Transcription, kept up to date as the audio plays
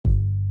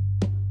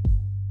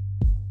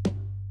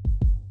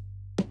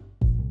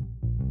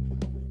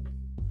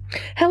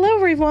Hello,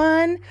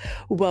 everyone.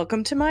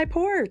 Welcome to my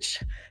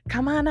porch.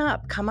 Come on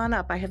up. Come on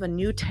up. I have a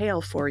new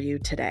tale for you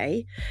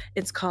today.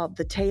 It's called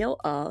The Tale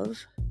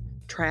of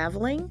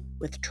Traveling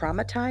with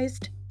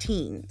Traumatized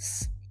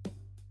Teens.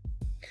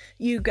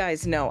 You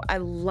guys know I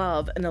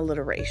love an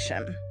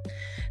alliteration.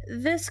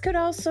 This could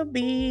also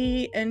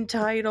be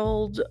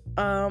entitled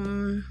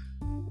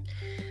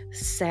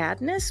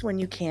Sadness when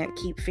you can't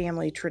keep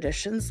family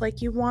traditions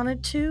like you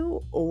wanted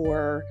to,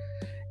 or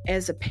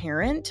as a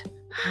parent,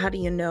 how do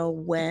you know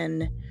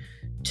when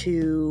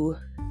to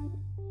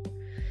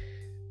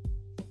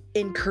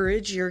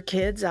encourage your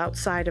kids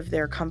outside of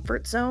their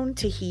comfort zone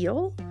to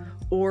heal?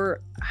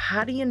 Or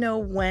how do you know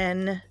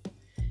when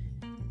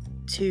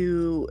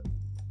to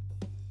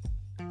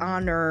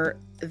honor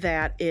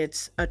that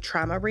it's a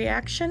trauma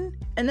reaction?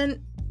 And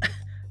then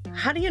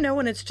how do you know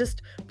when it's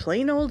just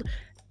plain old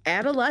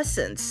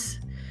adolescence?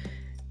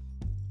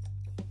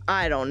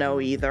 I don't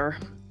know either,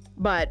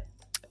 but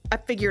I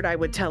figured I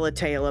would tell a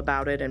tale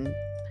about it and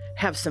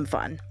have some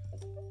fun.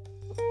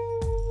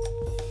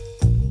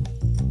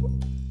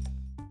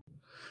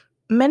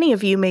 Many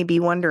of you may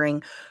be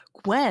wondering,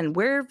 Gwen,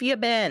 where have you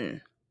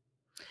been?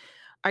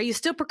 Are you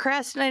still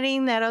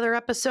procrastinating that other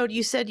episode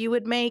you said you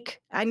would make?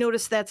 I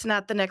noticed that's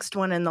not the next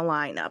one in the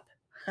lineup.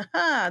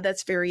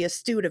 That's very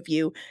astute of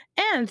you,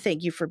 and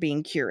thank you for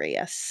being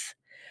curious.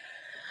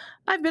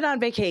 I've been on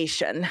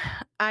vacation.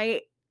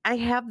 I I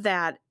have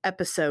that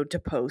episode to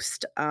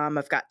post.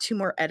 I've got 2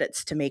 more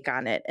edits to make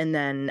on it, and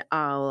then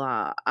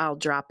I'll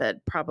drop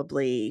it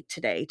probably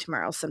today,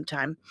 tomorrow,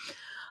 sometime.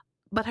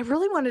 But I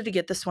really wanted to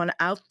get this one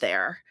out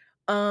there.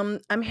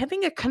 I'm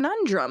having a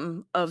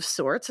conundrum of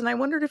sorts, and I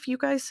wondered if you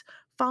guys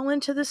fall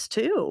into this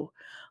too.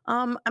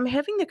 I'm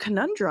having the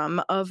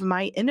conundrum of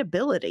my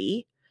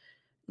inability,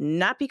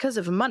 not because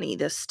of money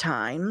this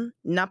time,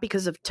 not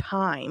because of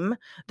time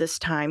this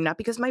time, not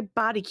because my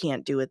body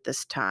can't do it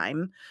this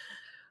time.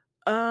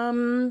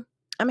 Um,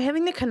 I'm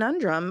having the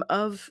conundrum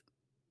of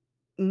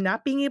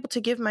not being able to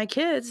give my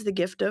kids the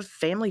gift of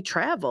family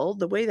travel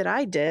the way that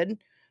I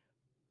did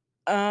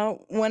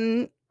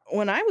when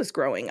I was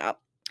growing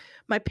up.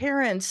 My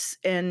parents,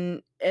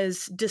 and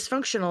as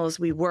dysfunctional as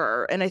we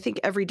were, and I think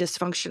every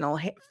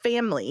dysfunctional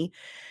family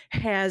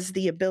has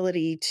the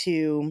ability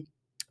to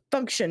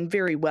function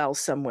very well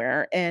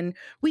somewhere, and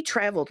we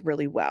traveled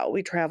really well.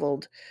 We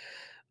traveled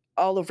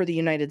all over the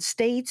United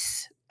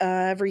States.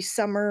 Every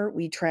summer,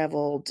 we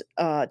traveled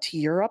to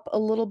Europe a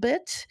little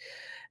bit,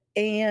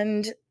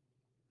 and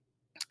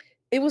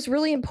it was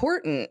really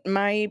important.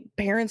 My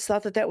parents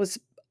thought that that was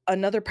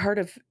another part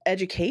of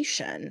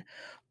education,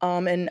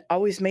 and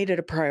always made it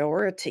a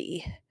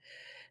priority.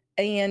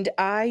 And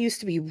I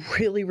used to be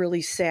really,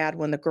 really sad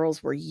when the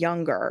girls were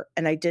younger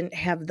and I didn't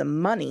have the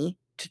money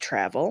to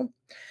travel.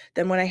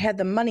 Then, when I had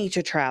the money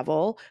to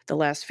travel the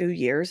last few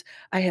years,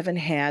 I haven't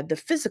had the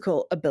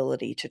physical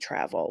ability to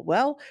travel.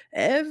 Well,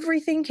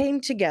 everything came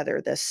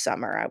together this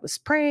summer. I was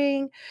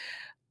praying,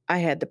 I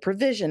had the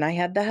provision, I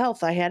had the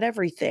health, I had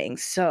everything.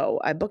 So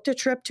I booked a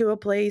trip to a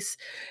place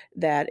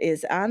that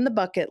is on the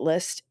bucket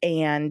list,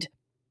 and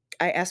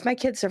I asked my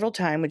kids several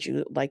times, would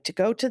you like to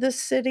go to this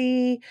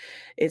city?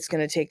 It's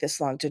going to take this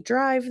long to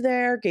drive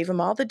there. Gave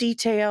them all the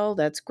detail.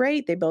 That's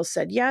great. They both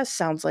said yes,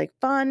 sounds like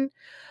fun.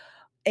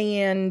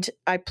 And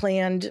I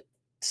planned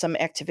some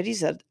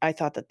activities that I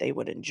thought that they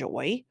would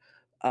enjoy.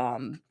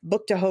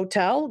 Booked a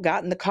hotel,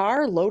 got in the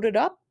car, loaded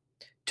up,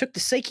 took the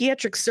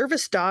psychiatric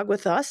service dog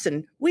with us,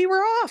 and we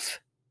were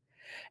off.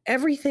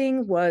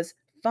 Everything was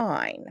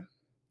fine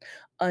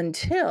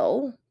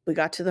until we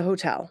got to the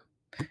hotel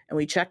and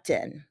we checked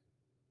in.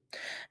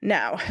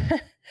 Now,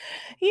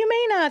 you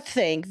may not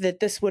think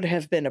that this would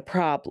have been a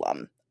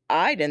problem.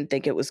 I didn't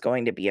think it was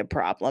going to be a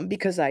problem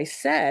because I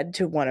said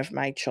to one of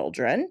my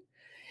children,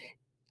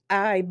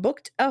 I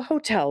booked a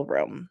hotel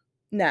room.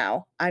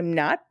 Now, I'm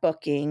not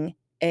booking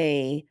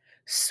a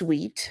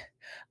suite.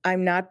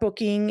 I'm not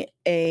booking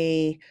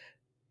a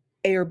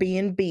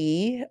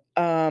Airbnb.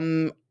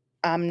 I'm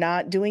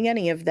not doing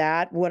any of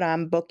that. What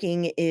I'm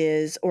booking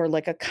is, or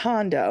like a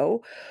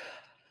condo,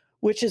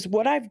 which is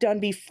what I've done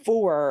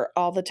before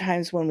all the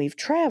times when we've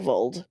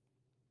traveled,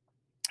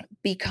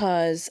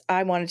 because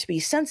I wanted to be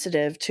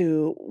sensitive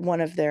to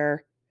one of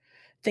their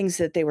things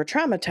that they were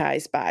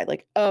traumatized by.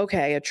 Like,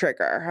 okay, a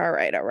trigger. All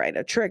right,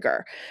 a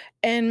trigger.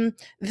 And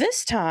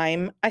this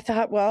time I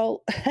thought,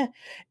 well,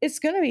 it's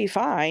going to be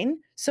fine.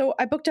 So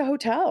I booked a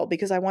hotel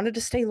because I wanted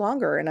to stay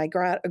longer and I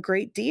got a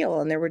great deal.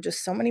 And there were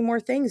just so many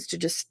more things to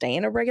just stay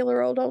in a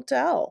regular old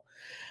hotel.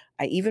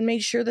 I even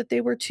made sure that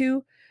they were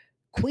 2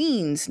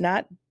 queens,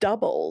 not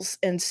doubles.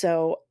 And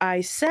so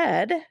I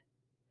said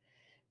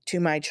to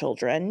my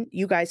children,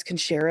 you guys can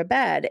share a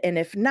bed. And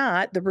if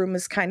not, the room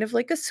is kind of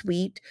like a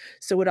suite.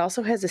 So it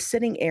also has a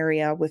sitting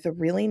area with a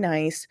really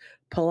nice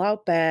pull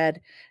out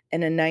bed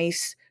and a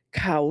nice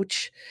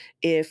couch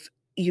if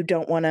you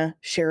don't want to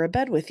share a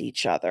bed with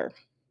each other.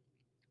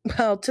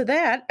 Well, to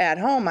that, at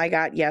home, I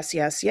got yes,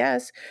 yes,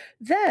 yes.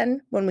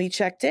 Then when we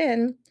checked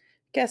in,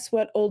 guess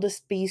what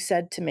oldest B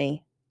said to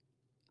me?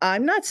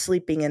 I'm not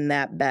sleeping in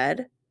that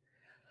bed.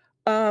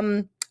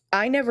 Um,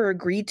 I never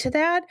agreed to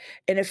that,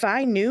 and if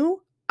I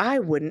knew, I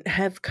wouldn't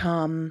have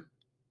come.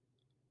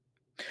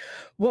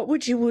 What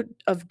would you would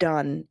have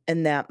done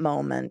in that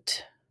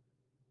moment?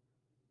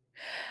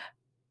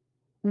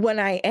 When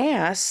I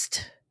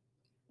asked,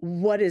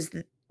 what is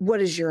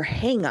your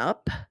hang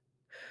up?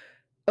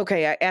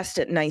 Okay, I asked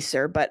it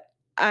nicer, but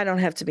I don't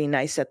have to be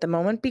nice at the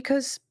moment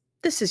because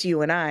this is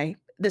you and I.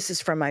 This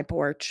is from my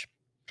porch.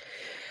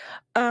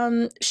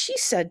 She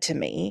said to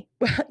me,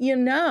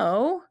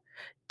 "Well,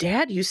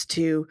 Dad used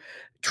to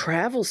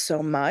travel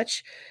so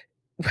much."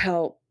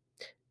 Well,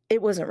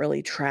 it wasn't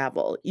really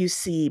travel. You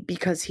see,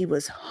 because he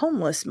was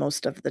homeless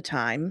most of the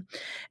time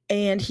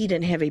and he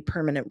didn't have a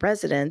permanent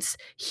residence,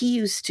 he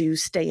used to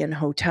stay in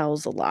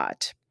hotels a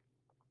lot.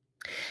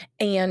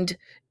 And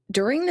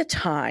during the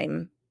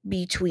time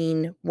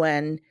between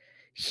when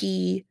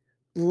he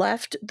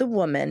left the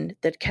woman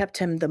that kept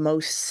him the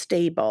most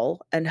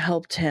stable and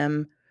helped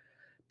him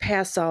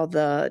pass all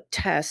the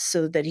tests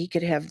so that he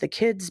could have the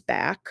kids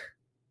back,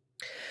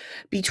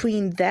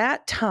 between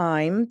that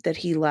time that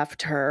he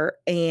left her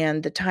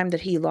and the time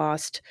that he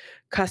lost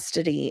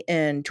custody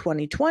in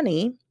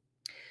 2020,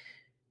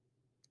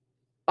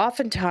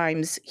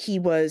 oftentimes he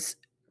was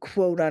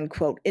quote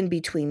unquote in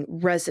between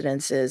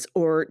residences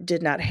or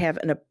did not have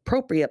an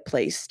appropriate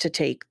place to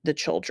take the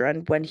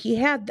children when he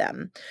had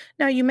them.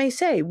 Now, you may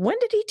say, when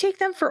did he take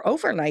them for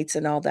overnights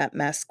and all that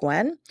mess,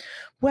 Gwen?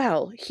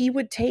 Well, he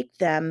would take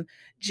them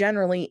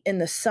generally in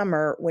the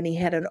summer when he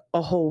had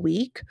a whole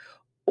week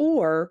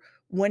or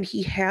when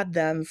he had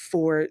them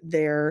for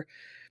their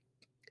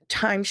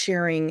time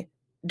sharing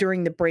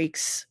during the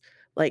breaks,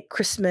 like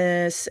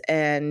Christmas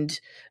and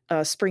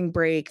spring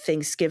break,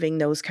 Thanksgiving,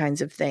 those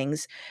kinds of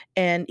things.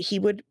 And he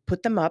would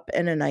put them up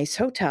in a nice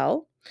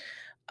hotel.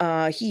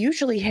 He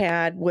usually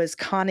was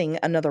conning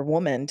another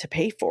woman to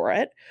pay for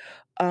it.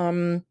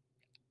 Um,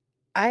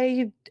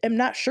 I am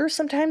not sure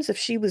sometimes if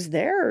she was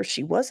there or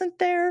she wasn't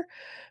there.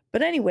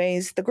 But,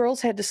 anyways, the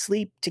girls had to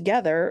sleep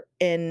together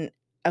in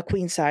a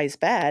queen size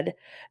bed.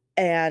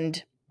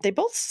 And they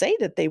both say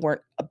that they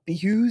weren't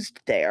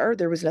abused there.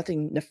 There was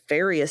nothing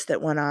nefarious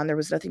that went on. There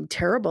was nothing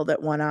terrible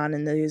that went on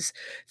in these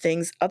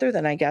things other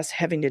than, I guess,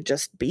 having to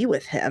just be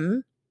with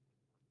him.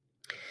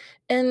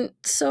 And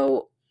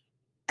so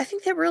I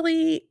think that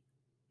really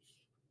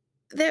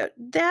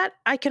that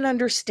I can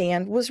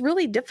understand was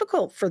really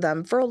difficult for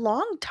them for a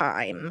long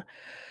time.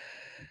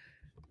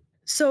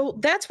 So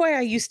that's why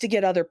I used to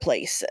get other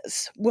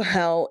places.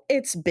 Well,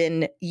 it's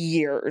been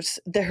years.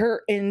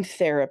 They're in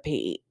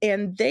therapy,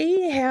 and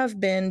they have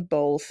been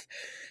both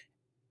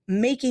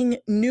making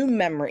new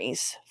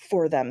memories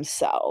for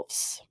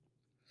themselves.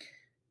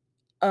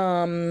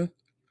 Um,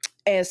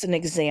 as an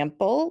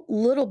example,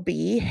 Little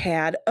B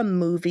had a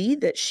movie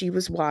that she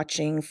was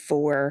watching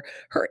for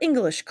her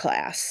English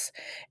class.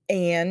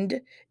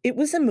 And it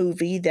was a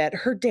movie that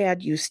her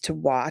dad used to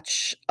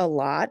watch a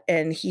lot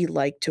and he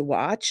liked to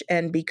watch.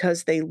 And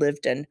because they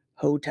lived in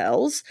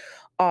hotels,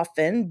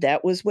 often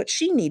that was what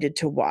she needed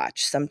to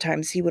watch.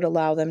 Sometimes he would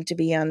allow them to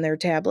be on their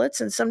tablets,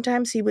 and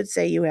sometimes he would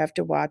say, "You have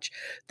to watch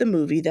the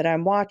movie that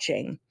I'm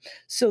watching."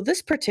 So,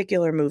 this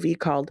particular movie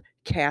called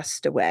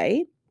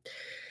Castaway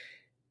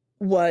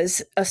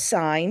was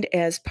assigned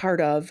as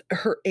part of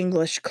her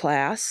English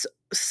class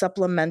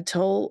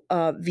supplemental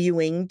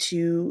viewing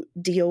to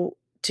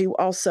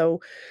also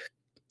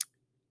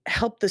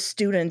help the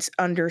students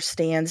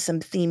understand some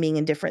theming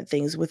and different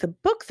things with a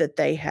book that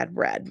they had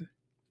read.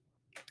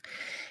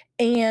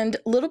 And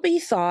Little B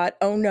thought,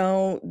 "Oh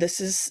no, this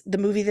is the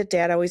movie that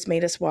Dad always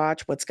made us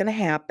watch. What's going to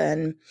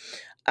happen?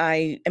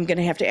 I am going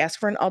to have to ask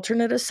for an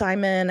alternate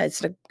assignment.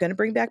 It's going to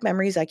bring back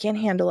memories. I can't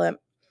handle it."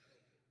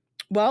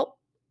 Well,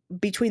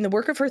 between the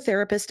work of her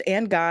therapist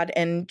and God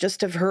and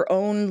just of her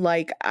own,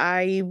 like,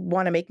 I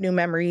want to make new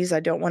memories. I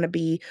don't want to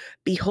be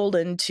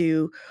beholden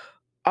to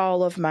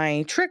all of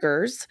my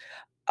triggers.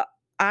 uh,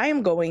 I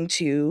am going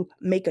to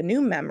make a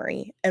new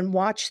memory and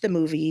watch the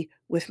movie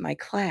with my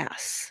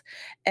class.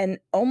 And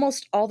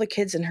almost all the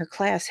kids in her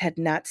class had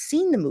not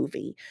seen the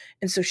movie.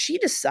 And so she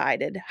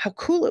decided how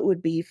cool it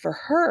would be for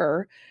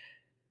her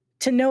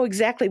to know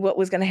exactly what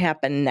was going to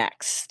happen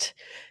next,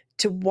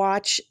 to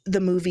watch the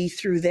movie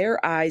through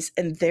their eyes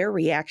and their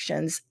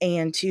reactions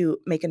and to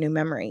make a new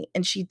memory.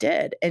 And she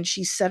did. And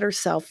she set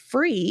herself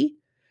free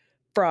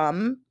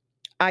from,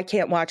 "I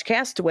can't watch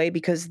Castaway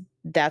because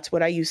that's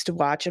what I used to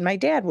watch and my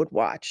dad would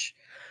watch."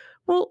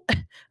 Well,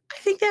 I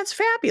think that's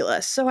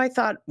fabulous. So I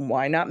thought,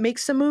 why not make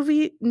some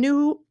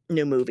new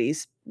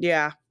movies?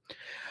 Yeah.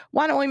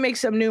 Why don't we make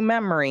some new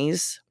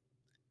memories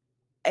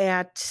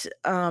at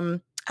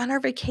on our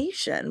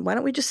vacation? Why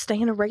don't we just stay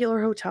in a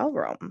regular hotel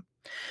room?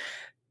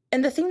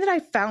 And the thing that I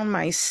found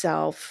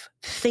myself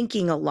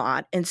thinking a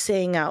lot and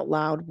saying out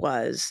loud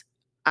was,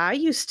 I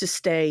used to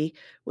stay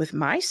with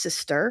my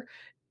sister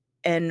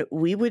and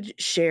we would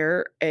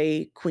share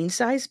a queen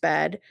size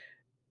bed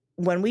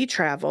when we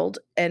traveled,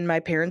 and my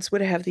parents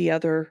would have the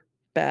other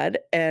bed.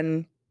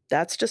 And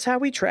that's just how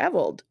we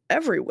traveled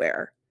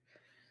everywhere.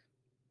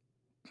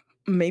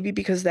 Maybe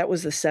because that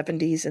was the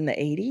 70s and the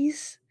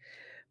 80s.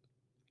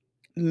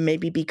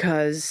 Maybe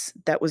because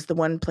that was the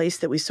one place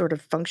that we sort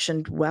of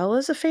functioned well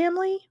as a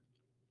family.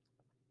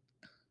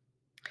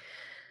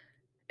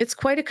 It's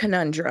quite a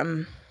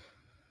conundrum.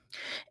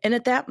 And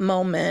at that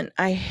moment,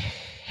 I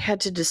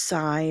had to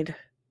decide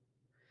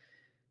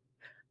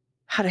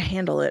how to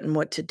handle it and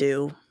what to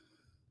do.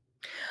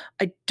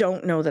 I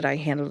don't know that I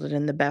handled it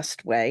in the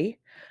best way.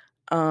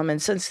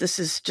 And since this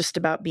is just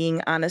about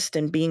being honest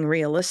and being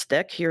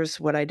realistic, here's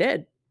what I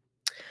did.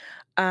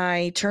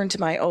 I turned to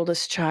my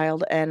oldest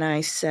child and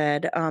I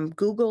said,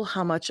 Google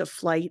how much a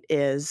flight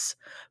is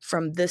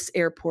from this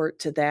airport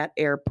to that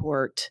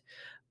airport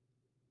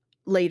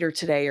later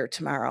today or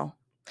tomorrow.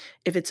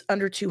 If it's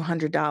under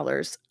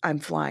 $200, I'm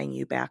flying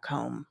you back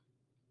home.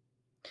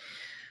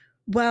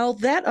 Well,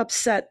 that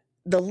upset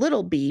the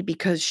little bee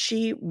because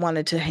she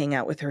wanted to hang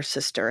out with her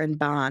sister and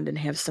bond and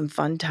have some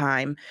fun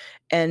time.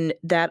 And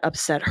that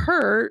upset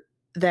her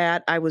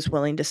that I was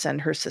willing to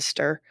send her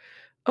sister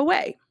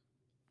away.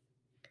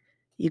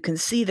 You can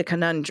see the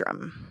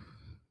conundrum.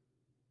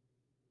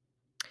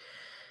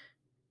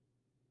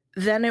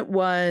 Then it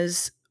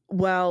was,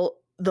 well,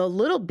 the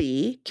little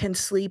bee can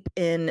sleep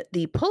in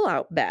the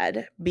pull-out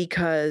bed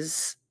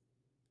because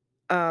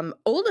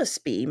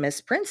oldest bee,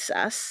 Miss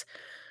Princess,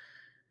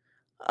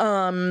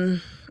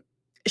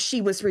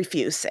 she was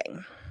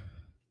refusing.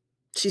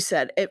 She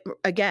said,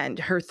 again,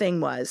 her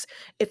thing was,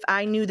 if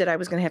I knew that I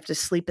was going to have to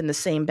sleep in the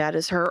same bed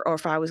as her, or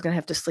if I was going to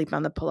have to sleep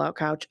on the pull-out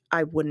couch,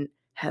 I wouldn't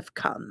have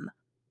come.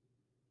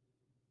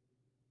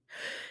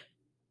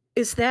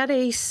 Is that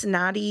a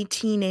snotty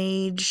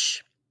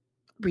teenage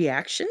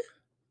reaction?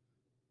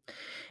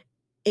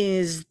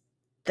 Is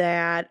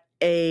that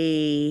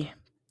a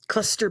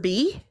cluster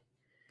B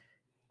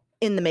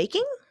in the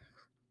making?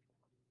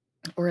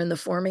 Or in the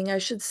forming, I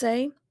should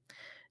say?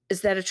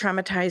 Is that a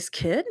traumatized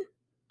kid?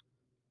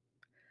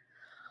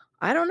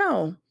 I don't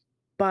know.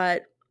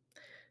 But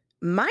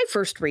my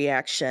first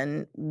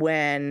reaction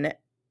when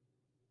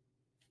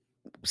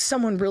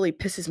someone really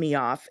pisses me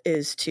off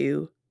is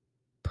to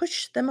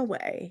push them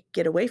away.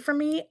 Get away from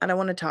me. I don't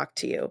want to talk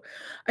to you.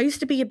 I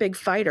used to be a big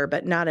fighter,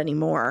 but not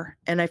anymore.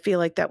 And I feel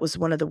like that was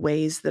one of the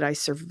ways that I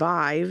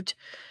survived.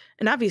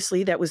 And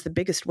obviously, that was the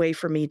biggest way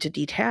for me to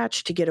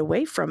detach, to get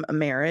away from a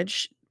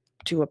marriage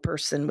to a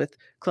person with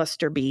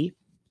cluster B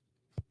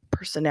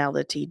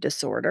personality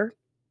disorder.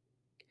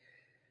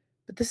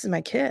 But this is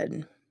my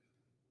kid.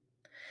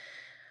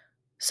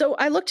 So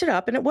I looked it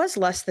up and it was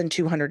less than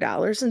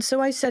 $200. And so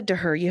I said to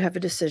her, you have a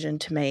decision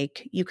to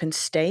make. You can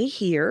stay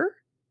here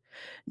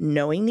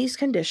knowing these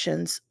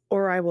conditions,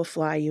 or I will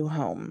fly you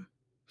home.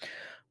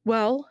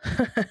 Well,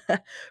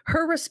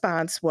 her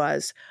response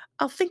was,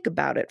 I'll think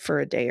about it for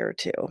a day or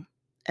two.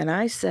 And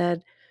I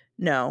said,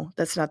 no,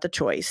 that's not the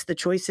choice. The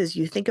choice is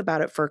you think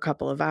about it for a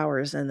couple of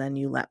hours and then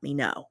you let me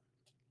know.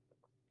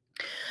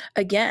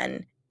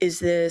 Again, is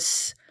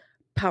this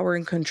power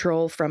and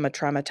control from a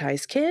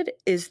traumatized kid?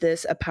 Is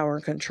this a power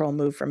and control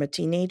move from a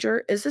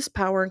teenager? Is this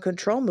power and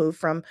control move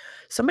from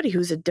somebody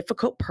who's a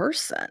difficult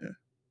person?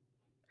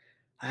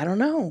 I don't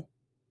know.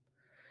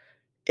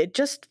 It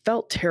just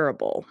felt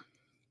terrible.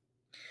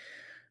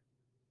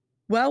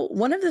 Well,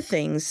 one of the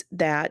things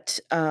that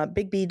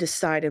Big B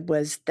decided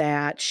was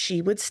that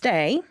she would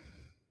stay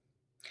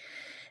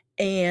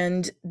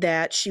and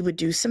that she would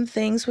do some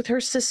things with her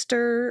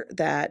sister,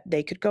 that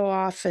they could go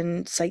off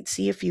and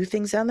sightsee a few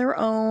things on their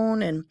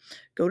own and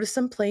go to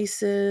some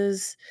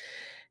places.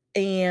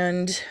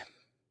 And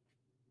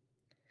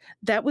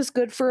that was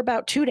good for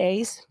about 2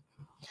 days.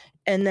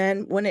 And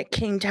then when it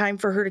came time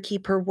for her to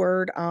keep her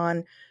word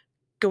on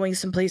going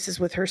some places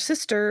with her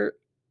sister,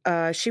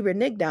 she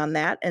reneged on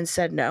that and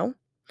said no.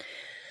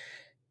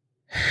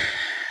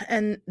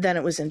 And then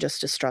it was in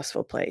just a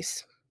stressful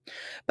place.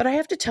 But I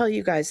have to tell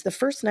you guys, the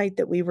first night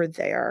that we were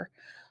there,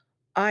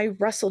 I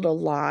wrestled a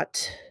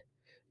lot,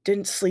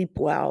 didn't sleep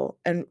well,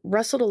 and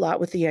wrestled a lot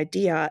with the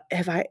idea,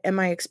 am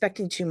I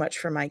expecting too much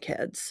from my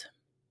kids?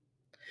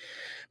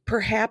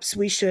 Perhaps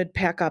we should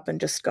pack up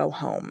and just go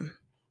home.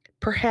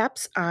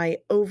 Perhaps I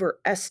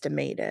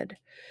overestimated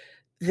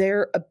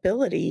their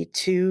ability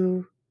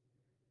to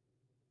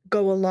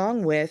go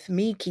along with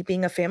me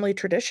keeping a family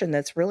tradition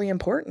that's really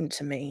important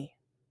to me.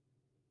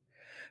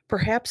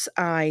 Perhaps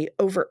I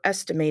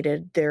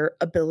overestimated their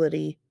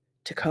ability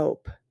to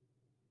cope,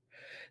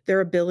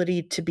 their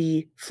ability to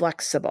be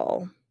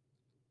flexible,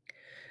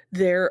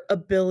 their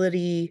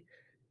ability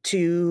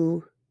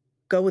to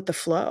go with the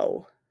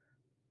flow.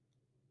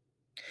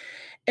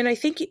 And I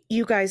think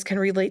you guys can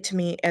relate to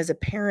me as a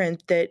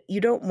parent that you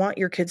don't want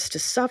your kids to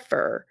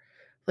suffer.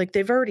 Like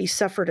they've already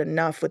suffered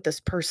enough with this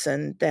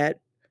person that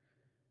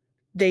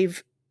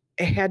they've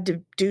had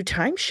to do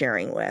time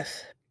sharing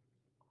with.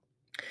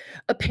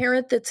 A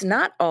parent that's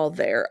not all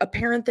there, a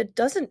parent that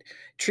doesn't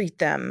treat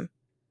them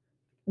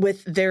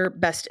with their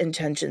best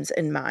intentions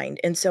in mind.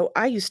 And so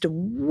I used to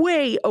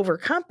way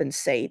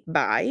overcompensate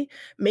by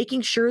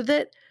making sure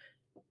that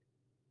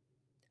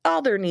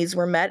all their needs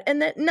were met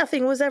and that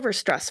nothing was ever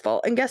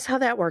stressful. And guess how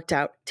that worked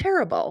out?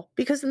 Terrible,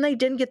 because then they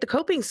didn't get the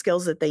coping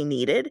skills that they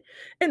needed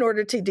in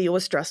order to deal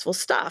with stressful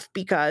stuff,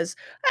 because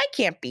I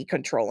can't be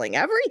controlling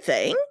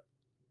everything.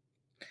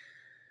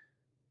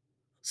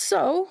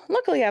 So,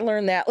 luckily, I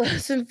learned that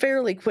lesson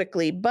fairly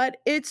quickly, but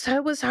it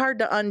was hard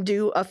to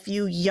undo a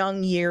few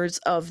young years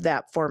of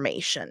that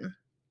formation.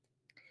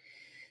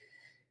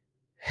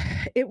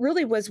 It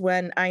really was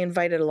when I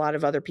invited a lot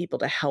of other people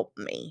to help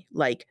me,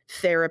 like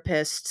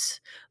therapists,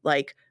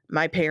 like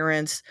my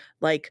parents,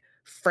 like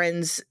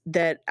friends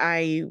that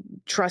I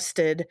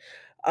trusted.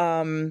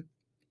 Um,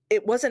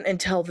 it wasn't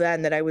until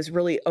then that I was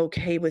really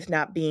okay with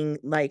not being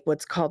like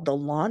what's called the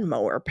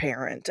lawnmower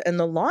parent. And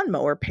the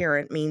lawnmower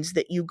parent means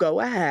that you go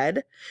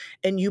ahead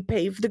and you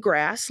pave the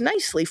grass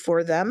nicely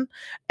for them.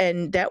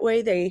 And that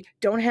way they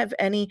don't have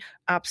any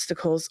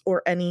obstacles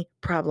or any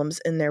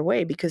problems in their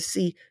way because,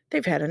 see,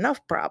 they've had enough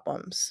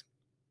problems.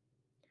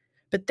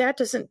 But that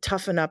doesn't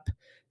toughen up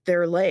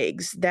their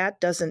legs. That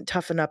doesn't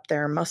toughen up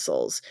their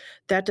muscles.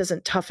 That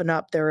doesn't toughen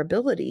up their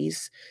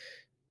abilities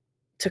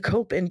to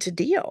cope and to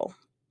deal.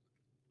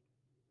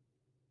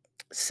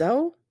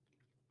 So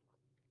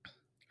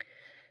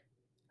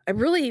I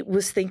really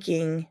was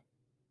thinking,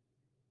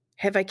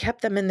 have I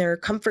kept them in their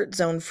comfort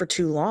zone for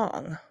too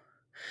long?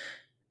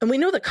 And we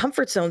know that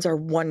comfort zones are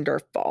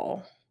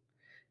wonderful.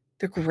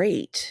 They're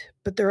great,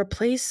 but they're a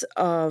place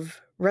of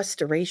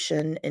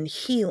restoration and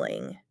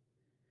healing.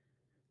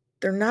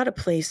 They're not a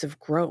place of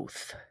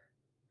growth.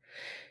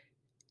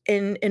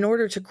 In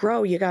order to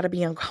grow, you got to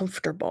be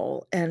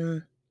uncomfortable.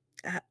 And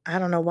I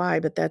don't know why,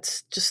 but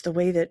that's just the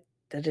way that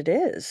it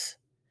is.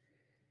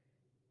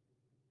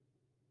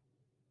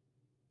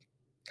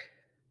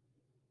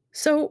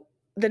 So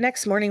the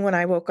next morning when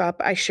I woke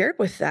up, I shared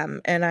with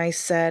them and I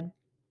said,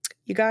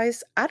 you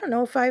guys, I don't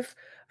know if I've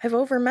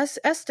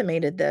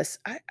overestimated this.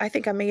 I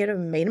think I may have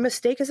made a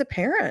mistake as a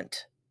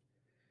parent.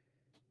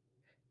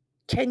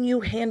 Can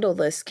you handle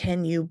this?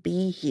 Can you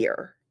be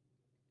here?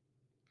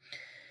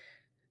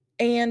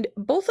 And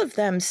both of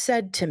them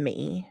said to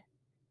me,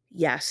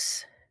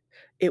 yes,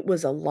 it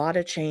was a lot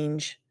of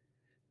change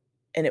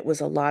and it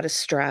was a lot of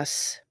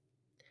stress.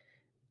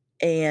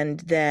 And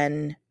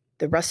then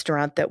the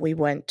restaurant that we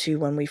went to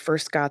when we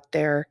first got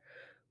there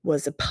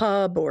was a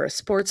pub or a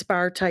sports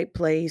bar type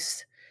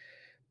place.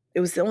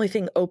 It was the only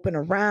thing open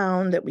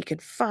around that we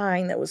could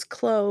find that was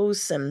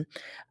close, and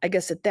I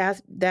guess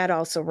that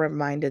also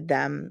reminded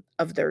them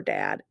of their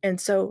dad, and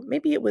so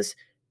maybe it was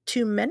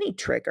too many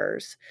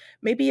triggers.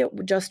 Maybe it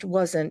just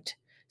wasn't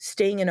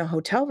staying in a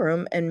hotel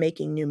room and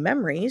making new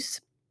memories,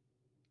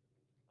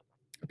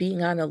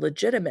 being on a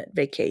legitimate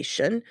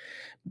vacation,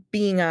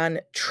 being on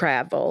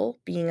travel,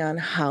 being on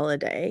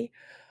holiday.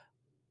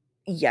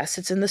 Yes,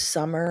 it's in the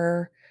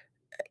summer,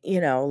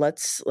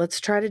 let's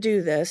try to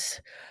do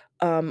this,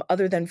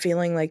 other than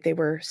feeling like they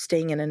were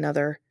staying in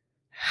another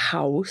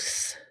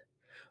house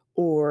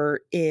or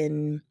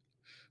in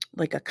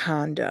like a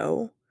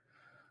condo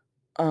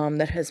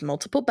that has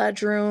multiple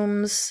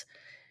bedrooms.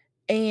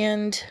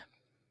 And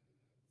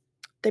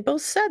they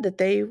both said that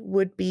they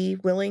would be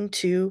willing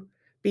to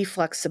be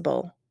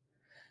flexible.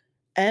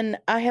 And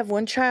I have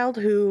one child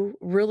who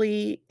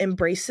really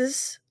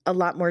embraces a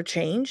lot more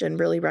change and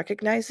really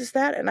recognizes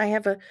that. And I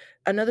have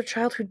another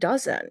child who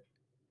doesn't.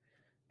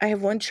 I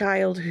have one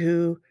child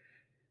who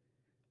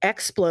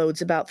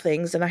explodes about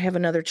things, and I have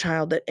another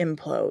child that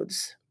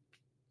implodes.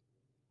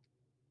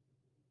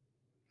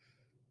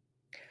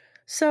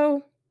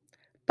 So,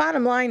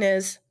 bottom line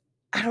is,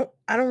 I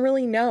don't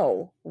really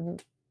know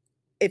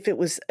if it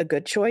was a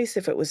good choice,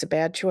 if it was a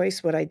bad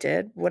choice, what I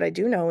did. What I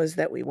do know is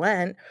that we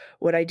went.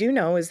 What I do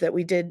know is that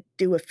we did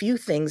do a few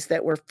things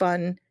that were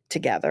fun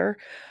together.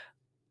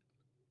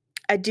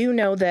 I do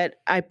know that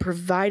I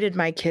provided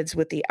my kids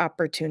with the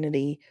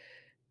opportunity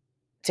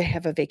to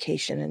have a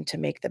vacation and to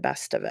make the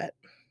best of it.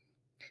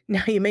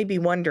 Now, you may be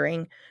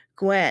wondering,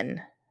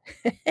 Gwen,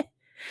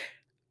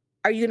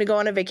 are you going to go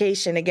on a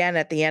vacation again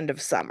at the end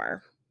of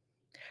summer?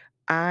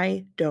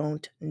 I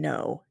don't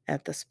know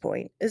at this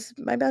point, is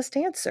my best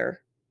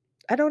answer.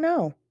 I don't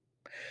know.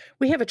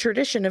 We have a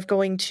tradition of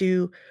going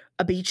to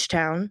a beach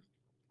town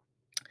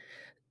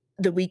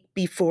the week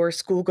before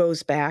school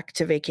goes back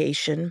to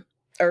vacation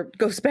or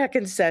goes back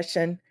in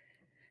session.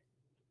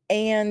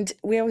 And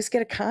we always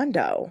get a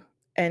condo.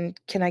 And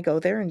can I go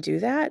there and do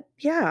that?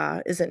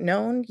 Yeah. Is it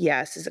known?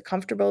 Yes. Is it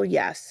comfortable?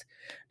 Yes.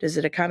 Does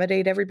it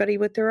accommodate everybody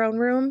with their own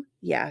room?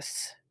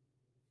 Yes.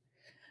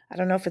 I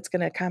don't know if it's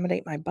going to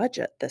accommodate my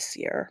budget this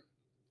year.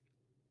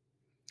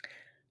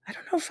 I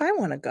don't know if I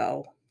want to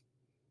go.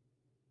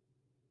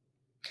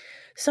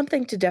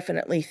 Something to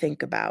definitely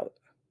think about.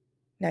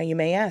 Now you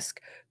may ask,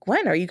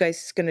 Gwen, are you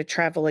guys going to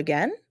travel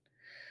again?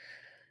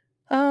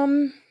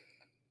 I'm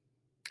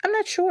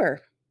not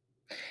sure.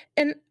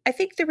 And I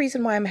think the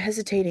reason why I'm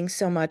hesitating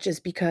so much is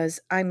because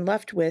I'm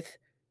left with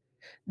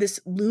this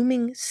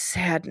looming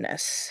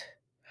sadness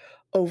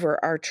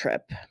over our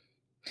trip.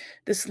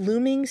 This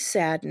looming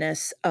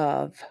sadness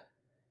of,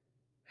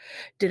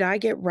 did I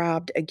get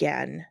robbed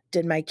again?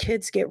 Did my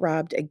kids get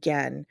robbed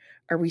again?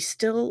 Are we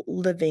still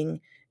living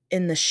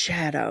in the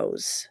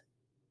shadows?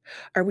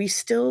 Are we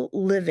still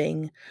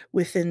living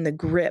within the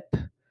grip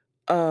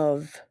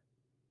of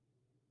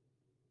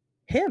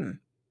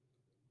him?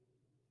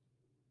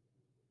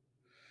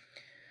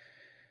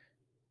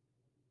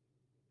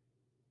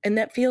 And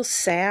that feels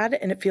sad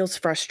and it feels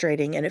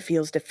frustrating and it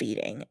feels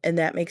defeating. And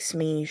that makes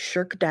me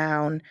shirk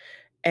down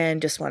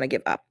and just want to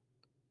give up.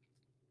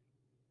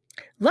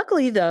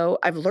 Luckily, though,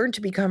 I've learned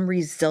to become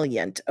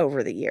resilient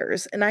over the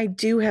years, and I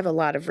do have a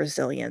lot of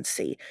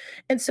resiliency.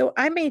 And so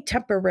I may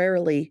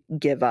temporarily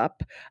give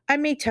up. I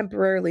may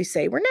temporarily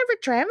say, we're never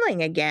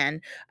traveling again.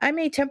 I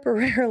may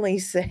temporarily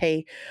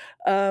say,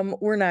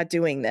 we're not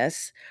doing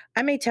this.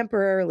 I may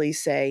temporarily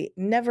say,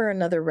 never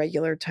another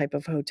regular type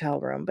of hotel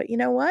room. But you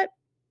know what?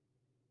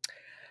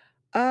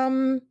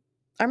 Um,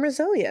 I'm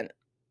resilient.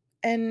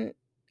 And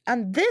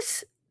on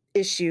this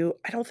issue,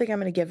 I don't think I'm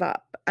going to give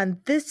up.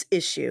 On this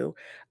issue,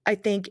 I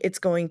think it's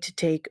going to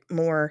take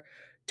more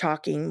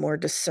talking, more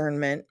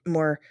discernment,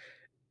 more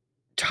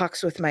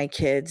talks with my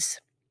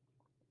kids,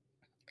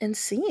 and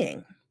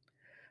seeing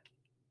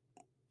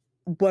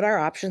what our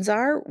options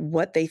are,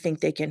 what they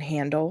think they can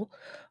handle.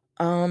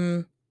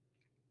 Um,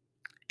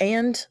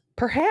 and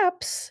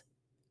perhaps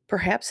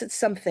it's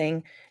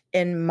something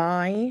in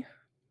my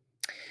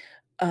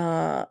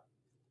uh,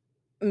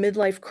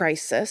 midlife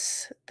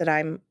crisis that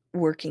I'm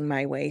working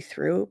my way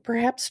through.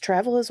 Perhaps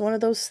travel is one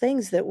of those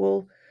things that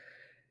will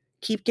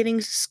keep getting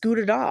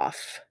scooted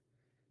off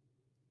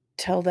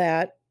till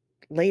that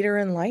later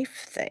in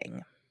life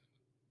thing.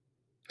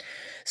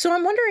 So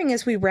I'm wondering,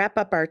 as we wrap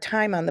up our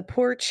time on the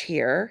porch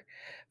here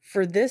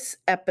for this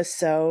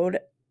episode,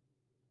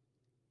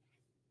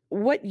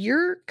 what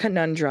your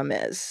conundrum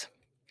is,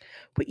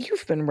 what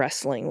you've been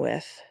wrestling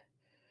with,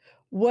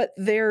 what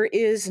there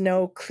is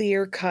no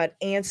clear-cut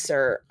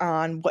answer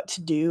on what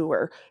to do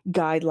or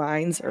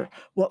guidelines or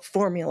what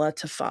formula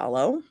to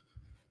follow.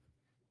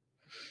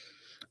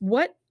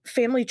 What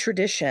family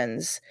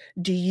traditions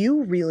do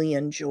you really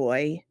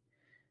enjoy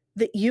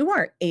that you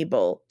aren't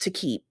able to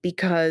keep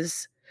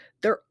because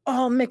they're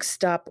all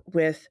mixed up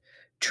with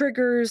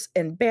triggers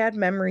and bad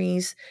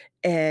memories,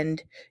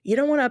 and you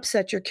don't want to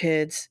upset your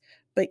kids,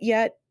 but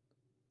yet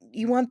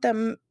you want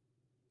them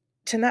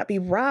to not be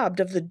robbed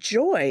of the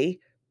joy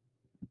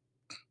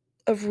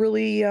of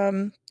really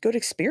good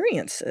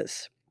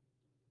experiences.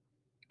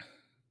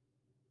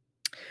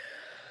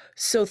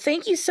 So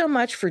thank you so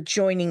much for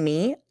joining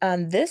me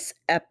on this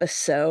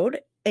episode,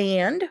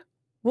 and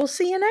we'll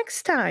see you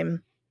next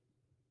time.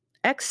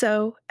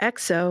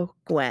 XOXO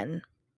Gwen.